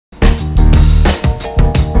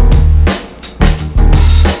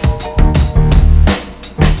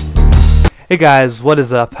Hey guys, what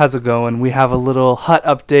is up? How's it going? We have a little hut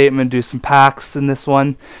update. I'm going to do some packs in this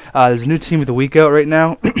one. There's a new team of the week out right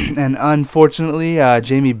now, and unfortunately,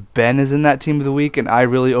 Jamie Benn is in that team of the week, and I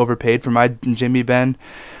really overpaid for my Jamie Benn,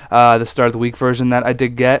 the start of the week version that I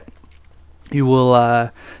did get. You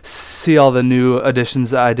will see all the new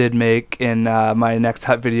additions that I did make in my next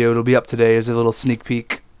hut video. It'll be up today. There's a little sneak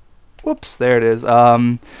peek. Whoops, there it is.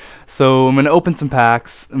 So I'm going to open some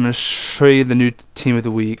packs. I'm going to show you the new team of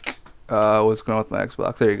the week. What's going on with my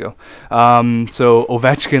Xbox? There you go. So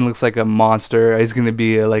Ovechkin looks like a monster. He's going to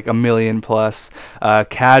be like a million plus.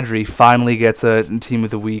 Kadri finally gets a team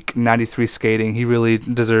of the week. 93 skating. He really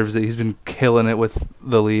deserves it. He's been killing it with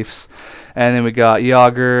the Leafs. And then we got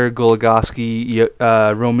Yager, Goligoski,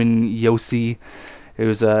 Roman Yossi. It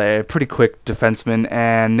was a pretty quick defenseman.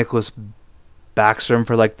 And Nicholas Backstrom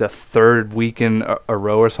for like the third week in a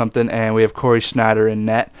row or something. And we have Corey Schneider in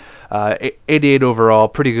net. 88 overall,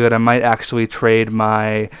 pretty good. I might actually trade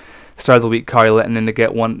my start of the week Kari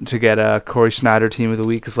Lehtinen to get a Corey Schneider team of the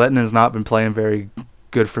week, because Lehtinen has not been playing very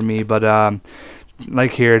good for me. But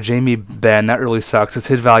like here, Jamie Benn, that really sucks.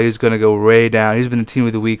 His value is going to go way down. He's been a team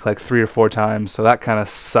of the week like 3 or 4 times, so that kind of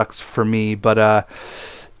sucks for me. But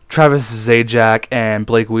Travis Zajac and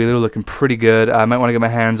Blake Wheeler looking pretty good. I might want to get my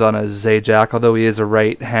hands on a Zajac, although he is a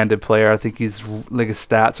right-handed player. I think his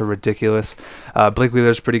stats are ridiculous. Blake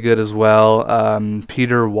Wheeler's pretty good as well.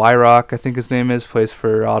 Peter Wyrock, I think his name is, plays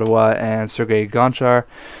for Ottawa, and Sergei Gonchar.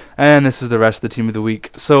 And this is the rest of the team of the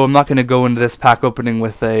week. So I'm not going to go into this pack opening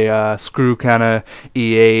with a screw kind of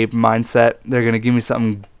EA mindset. They're going to give me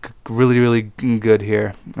something really, really good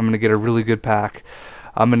here. I'm going to get a really good pack.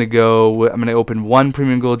 I'm gonna open one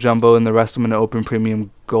premium gold jumbo, and the rest I'm gonna open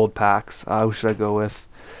premium gold packs. Who should I go with?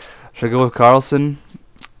 Should I go with Carlson?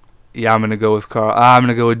 Yeah, I'm gonna go with I'm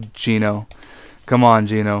gonna go with Gino. Come on,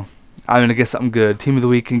 Gino. I'm gonna get something good. Team of the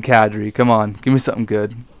week in Kadri. Come on, give me something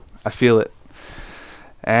good. I feel it.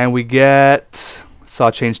 And we get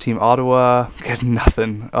change team Ottawa. Get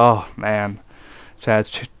nothing. Oh man,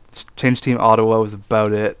 change team Ottawa was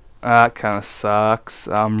about it. That kind of sucks.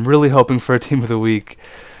 I'm really hoping for a team of the week.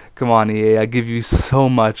 Come on, EA. I give you so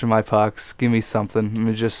much of my pucks. Give me something. Let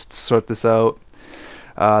me just sort this out.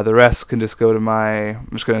 The rest can just go to I'm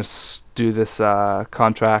just going to do this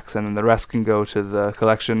contracts, and then the rest can go to the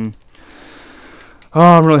collection.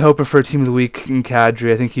 Oh, I'm really hoping for a team of the week in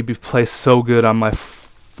Kadri. I think he'd be placed so good on my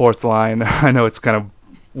fourth line. I know it's kind of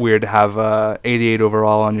weird to have 88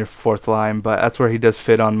 overall on your fourth line, but that's where he does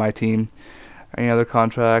fit on my team. Any other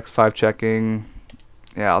contracts? 5 checking.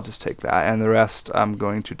 Yeah, I'll just take that. And the rest I'm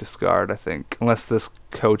going to discard, I think. Unless this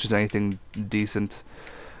coach is anything decent.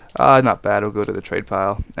 Not bad. It'll go to the trade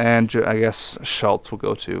pile. And I guess Schultz will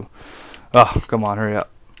go to. Oh, come on, hurry up.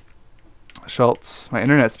 Schultz. My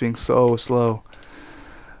internet's being so slow.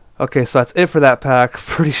 Okay, so that's it for that pack.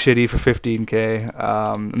 Pretty shitty for 15k.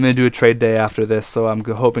 I'm going to do a trade day after this, so I'm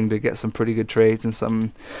hoping to get some pretty good trades and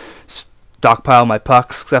some stockpile my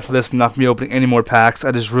pucks. Except for this, I'm not going to be opening any more packs.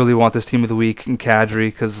 I just really want this team of the week in Kadri,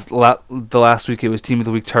 because the last week it was team of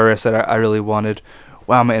the week Turris that I really wanted.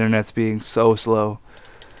 Wow, my internet's being so slow.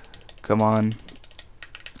 Come on.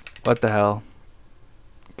 What the hell?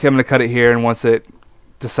 Okay, I'm going to cut it here, and once it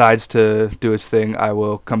decides to do its thing, I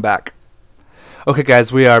will come back. Okay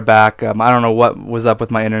guys, we are back. I don't know what was up with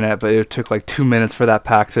my internet, but it took like 2 minutes for that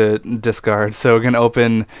pack to discard. So we're going to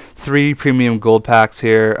open 3 premium gold packs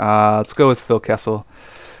here. Let's go with Phil Kessel.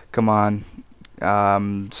 Come on.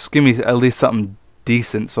 Just give me at least something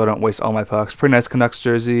decent so I don't waste all my pucks. Pretty nice Canucks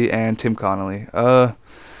jersey, and Tim Connolly.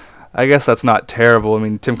 I guess that's not terrible. I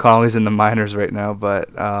mean, Tim Connolly's in the minors right now,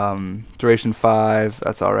 but duration 5,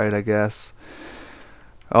 that's alright, I guess.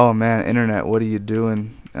 Oh man, internet, what are you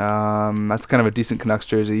doing? That's kind of a decent Canucks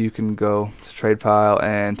jersey. You can go to trade pile,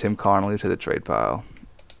 and Tim Connolly to the trade pile.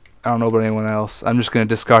 I don't know about anyone else. I'm just going to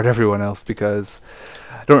discard everyone else because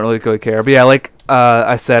I don't really care. But yeah, like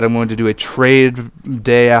I said, I'm going to do a trade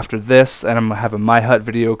day after this, and I'm going to have a My Hut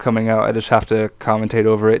video coming out. I just have to commentate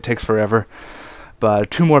over it. It takes forever. But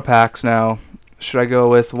 2 more packs now. Should I go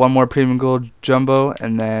with 1 more premium gold jumbo,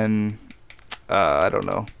 and then I don't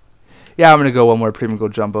know. Yeah, I'm going to go 1 more premium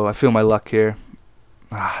gold jumbo. I feel my luck here.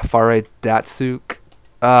 Far right Datsuk.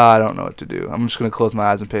 I don't know what to do. I'm just going to close my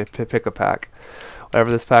eyes and pick a pack.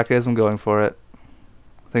 Whatever this pack is, I'm going for it.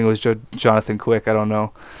 I think it was Jonathan Quick. I don't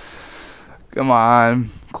know. Come on.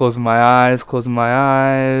 Closing my eyes. Closing my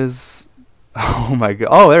eyes. Oh my god.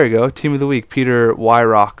 Oh, there we go. Team of the week. Peter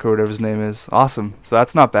Wyrock, or whatever his name is. Awesome. So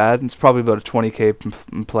that's not bad. It's probably about a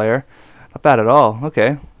 20k player. Not bad at all.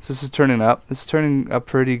 Okay. So this is turning up. This is turning up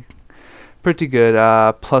pretty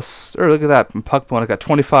good. Plus, look at that puck point. I got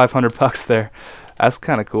 2,500 pucks there. That's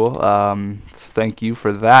kind of cool. So thank you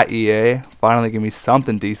for that, EA. Finally give me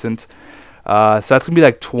something decent. So that's going to be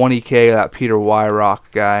like 20k, that Peter Wyrock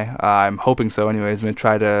guy. I'm hoping so anyways. I'm going to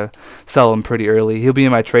try to sell him pretty early. He'll be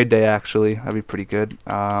in my trade day, actually. That'd be pretty good.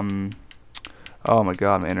 Oh my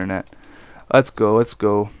god, my internet. Let's go, let's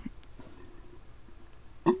go.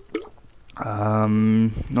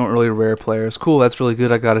 Not really rare players. Cool, that's really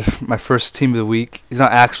good. I got my first team of the week. He's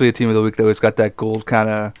not actually a team of the week though. He's got that gold kind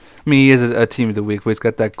of. I mean, he is a team of the week, but he's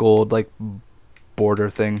got that gold like border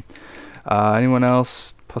thing. Anyone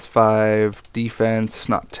else? +5 defense,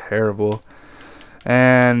 not terrible,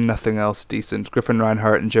 and nothing else decent. Griffin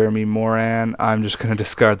Reinhart and Jeremy Moran. I'm just gonna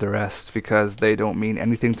discard the rest because they don't mean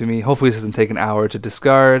anything to me. Hopefully, this doesn't take an hour to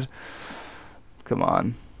discard. Come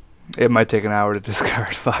on. It might take an hour to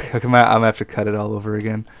discard. Fuck. I'm gonna have to cut it all over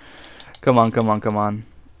again. Come on, come on, come on.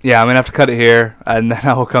 Yeah, I'm gonna have to cut it here, and then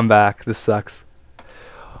I will come back. This sucks.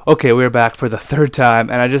 Okay, we're back for the third time,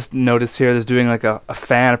 and I just noticed here there's doing like a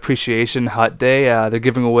fan appreciation hut day. They're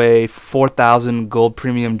giving away 4,000 gold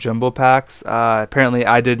premium jumbo packs. Apparently,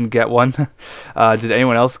 I didn't get one. Did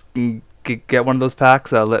anyone else get one of those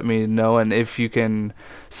packs? Let me know, and if you can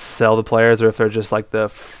sell the players or if they're just like the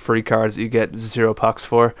free cards that you get 0 pucks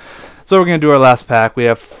for. So we're going to do our last pack. We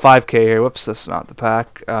have 5k here. Whoops, that's not the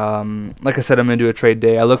pack. Like I said, I'm going to do a trade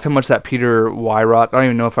day. I looked how much that Peter Wyrock, I don't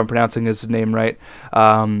even know if I'm pronouncing his name right.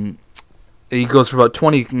 He goes for about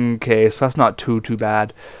 20k, so that's not too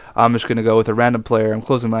bad. I'm just going to go with a random player. I'm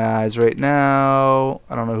closing my eyes right now.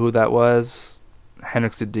 I don't know who that was.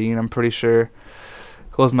 Henrik Sedin, I'm pretty sure.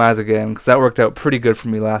 Close my eyes again, because that worked out pretty good for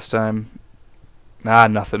me last time.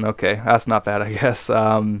 Nothing. Okay, that's not bad, I guess.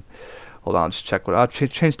 Hold on, just check what I'll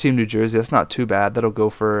change team New Jersey. That's not too bad. That'll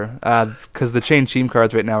go for because the change team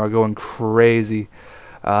cards right now are going crazy.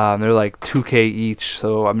 They're like 2k each,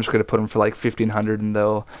 so I'm just gonna put them for like 1,500, and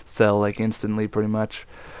they'll sell like instantly, pretty much.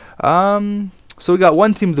 So we got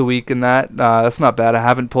one team of the week in that. That's not bad. I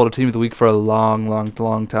haven't pulled a team of the week for a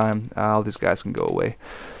long time. All these guys can go away.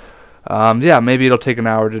 Yeah, maybe it'll take an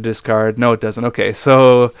hour to discard. No, it doesn't. Okay,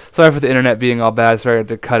 so sorry for the internet being all bad. Sorry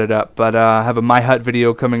to cut it up, but I have a My Hut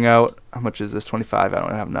video coming out. How much is this? 25. I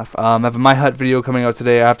don't have enough. I have a My Hut video coming out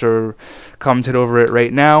today. I have to commentate over it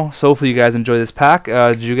right now. So hopefully you guys enjoy this pack.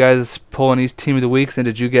 Did you guys pull any team of the weeks, and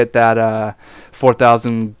did you get that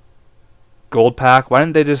 4,000 gold pack? Why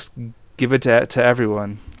didn't they just give it to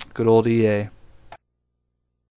everyone? Good old EA.